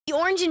The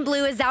orange and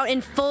blue is out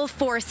in full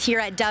force here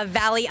at Dove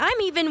Valley.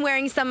 I'm even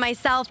wearing some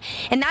myself,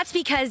 and that's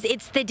because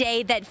it's the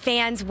day that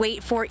fans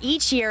wait for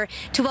each year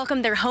to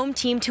welcome their home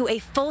team to a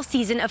full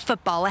season of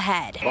football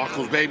ahead.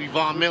 Broncos, baby.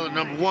 Von Miller,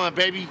 #1,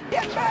 baby.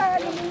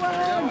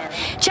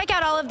 Check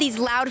out all of these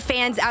loud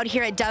fans out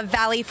here at Dove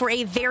Valley for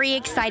a very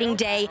exciting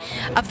day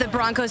of the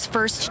Broncos'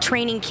 first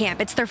training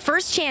camp. It's their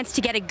first chance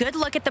to get a good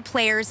look at the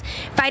players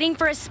fighting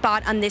for a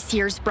spot on this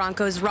year's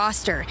Broncos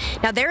roster.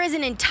 Now, there is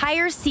an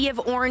entire sea of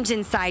orange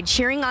inside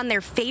cheering on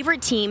their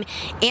favorite team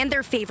and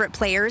their favorite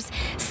players.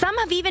 Some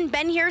have even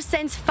been here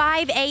since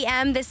 5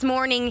 a.m. this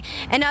morning,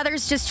 and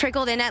others just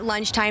trickled in at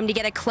lunchtime to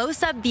get a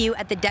close-up view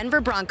at the Denver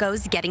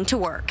Broncos getting to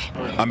work.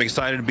 I'm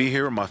excited to be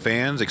here with my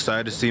fans,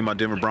 excited to see my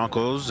Denver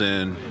Broncos,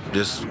 and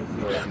just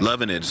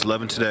loving it, just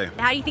loving today.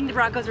 How do you think the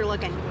Broncos are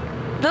looking?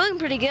 They're looking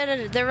pretty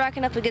good. They're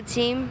racking up a good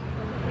team.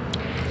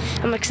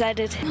 I'm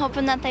excited. I'm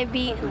hoping that they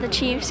beat the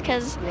Chiefs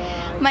because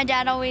my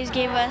dad always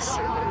gave us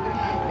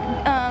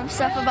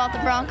stuff about the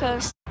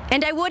Broncos.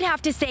 And I would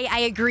have to say I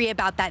agree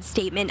about that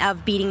statement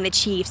of beating the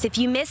Chiefs. If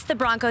you missed the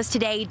Broncos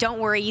today, don't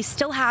worry. You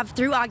still have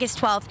through August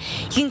 12th.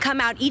 You can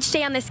come out each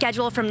day on the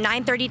schedule from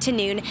 9:30 to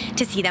noon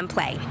to see them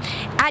play.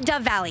 At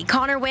Dove Valley,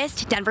 Connor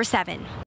Wist, Denver 7.